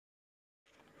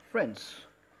Friends,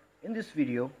 in this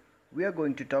video we are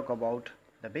going to talk about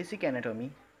the basic anatomy.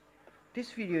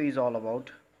 This video is all about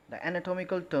the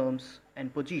anatomical terms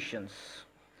and positions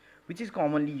which is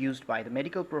commonly used by the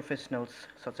medical professionals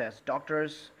such as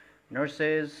doctors,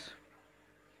 nurses.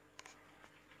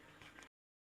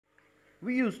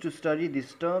 We used to study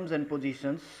these terms and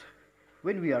positions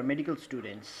when we are medical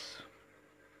students.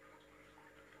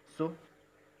 So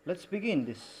let's begin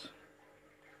this.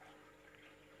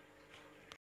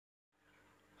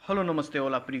 Hello, namaste,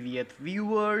 hola, privyet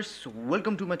viewers.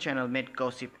 Welcome to my channel Med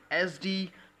Gossip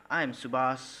SD. I am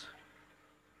Subhas.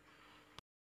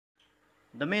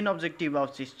 The main objective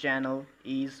of this channel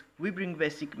is we bring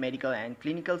basic medical and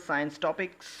clinical science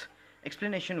topics,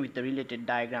 explanation with the related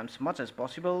diagrams much as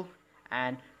possible,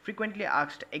 and frequently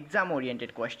asked exam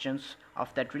oriented questions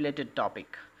of that related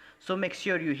topic. So make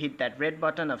sure you hit that red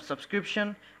button of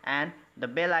subscription and the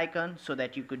bell icon so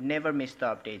that you could never miss the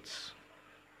updates.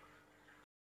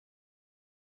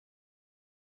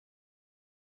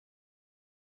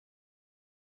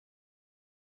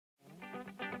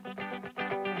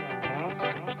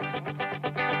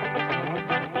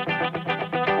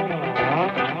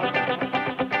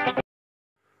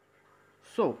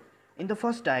 So, in the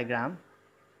first diagram,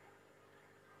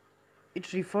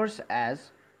 it refers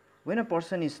as when a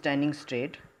person is standing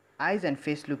straight, eyes and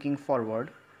face looking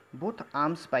forward, both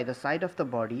arms by the side of the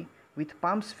body with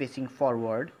palms facing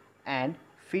forward and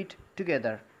feet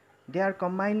together. They are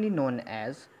commonly known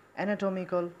as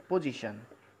anatomical position.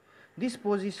 This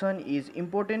position is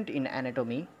important in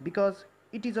anatomy because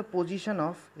it is a position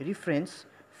of reference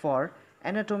for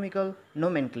anatomical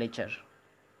nomenclature.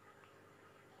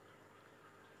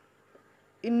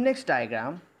 In next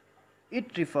diagram,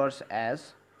 it refers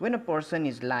as when a person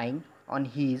is lying on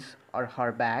his or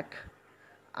her back,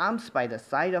 arms by the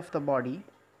side of the body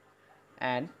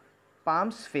and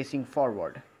palms facing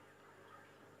forward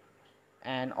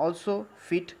and also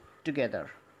feet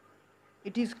together.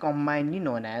 It is commonly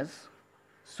known as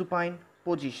supine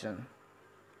position.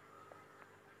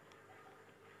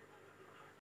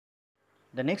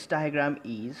 The next diagram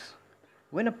is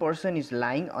when a person is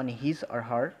lying on his or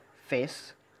her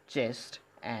face, chest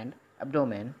and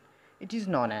abdomen. It is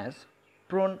known as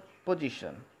prone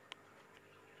position.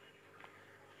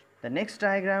 The next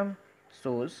diagram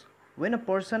shows when a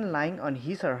person lying on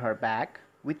his or her back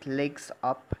with legs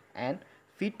up and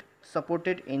feet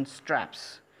supported in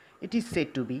straps. It is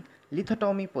said to be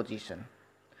lithotomy position.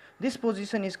 This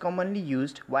position is commonly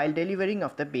used while delivering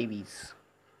of the babies.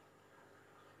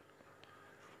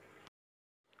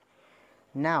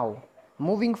 Now,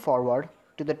 moving forward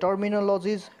to the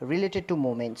terminologies related to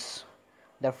movements.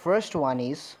 The first one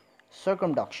is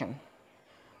circumduction.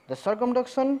 The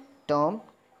circumduction term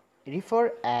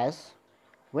refers as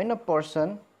when a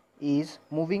person is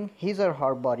moving his or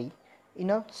her body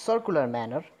in a circular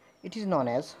manner. It is known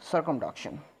as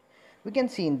circumduction. We can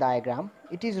see in diagram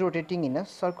it is rotating in a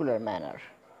circular manner.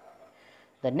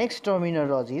 The next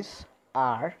terminologies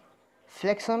are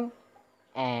flexion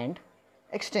and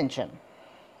extension.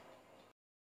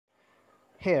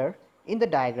 Here in the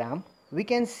diagram we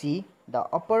can see the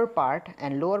upper part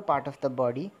and lower part of the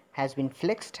body has been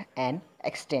flexed and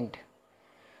extended.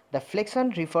 The flexion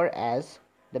refers as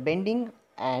the bending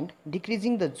and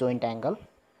decreasing the joint angle,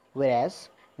 whereas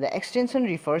the extension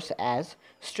refers as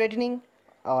straightening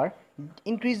or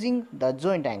increasing the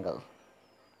joint angle.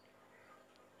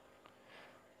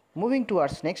 Moving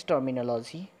towards next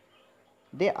terminology,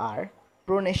 they are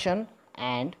pronation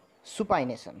and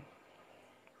supination.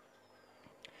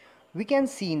 We can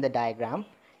see in the diagram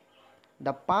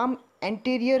the palm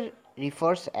anterior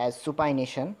refers as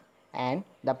supination and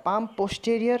the palm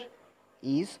posterior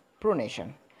is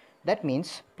pronation. That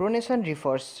means pronation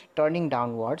refers turning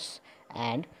downwards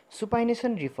and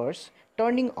supination refers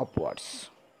turning upwards.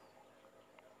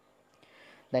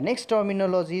 The next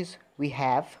terminologies we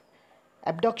have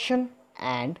abduction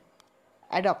and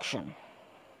adduction.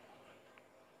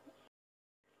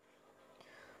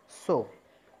 So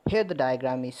here the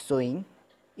diagram is showing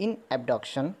in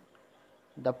abduction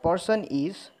the person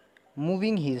is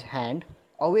moving his hand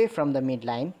away from the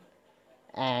midline,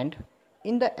 and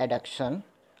in the adduction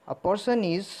a person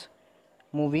is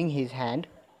moving his hand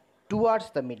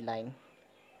towards the midline.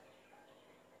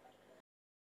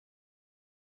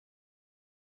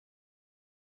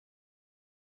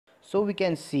 So we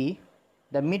can see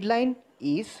the midline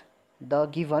is the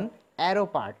given arrow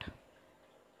part.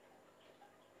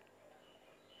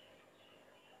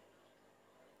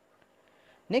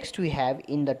 Next we have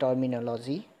in the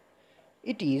terminology,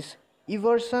 it is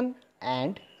eversion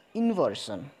and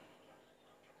inversion.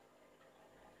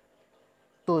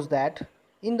 Shows that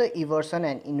In the eversion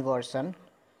and inversion,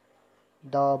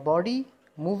 the body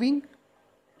moving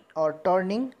or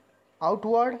turning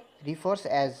outward refers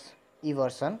as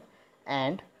eversion,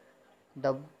 and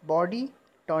the body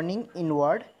turning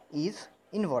inward is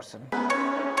inversion.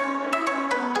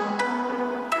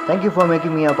 Thank you for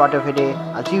making me a part of your day.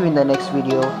 I'll see you in the next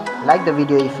video. Like the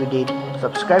video if you did.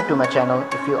 Subscribe to my channel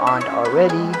if you aren't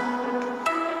already.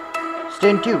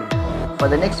 Stay tuned for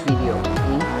the next video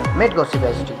in Med Gossip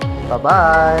SD. Bye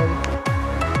bye.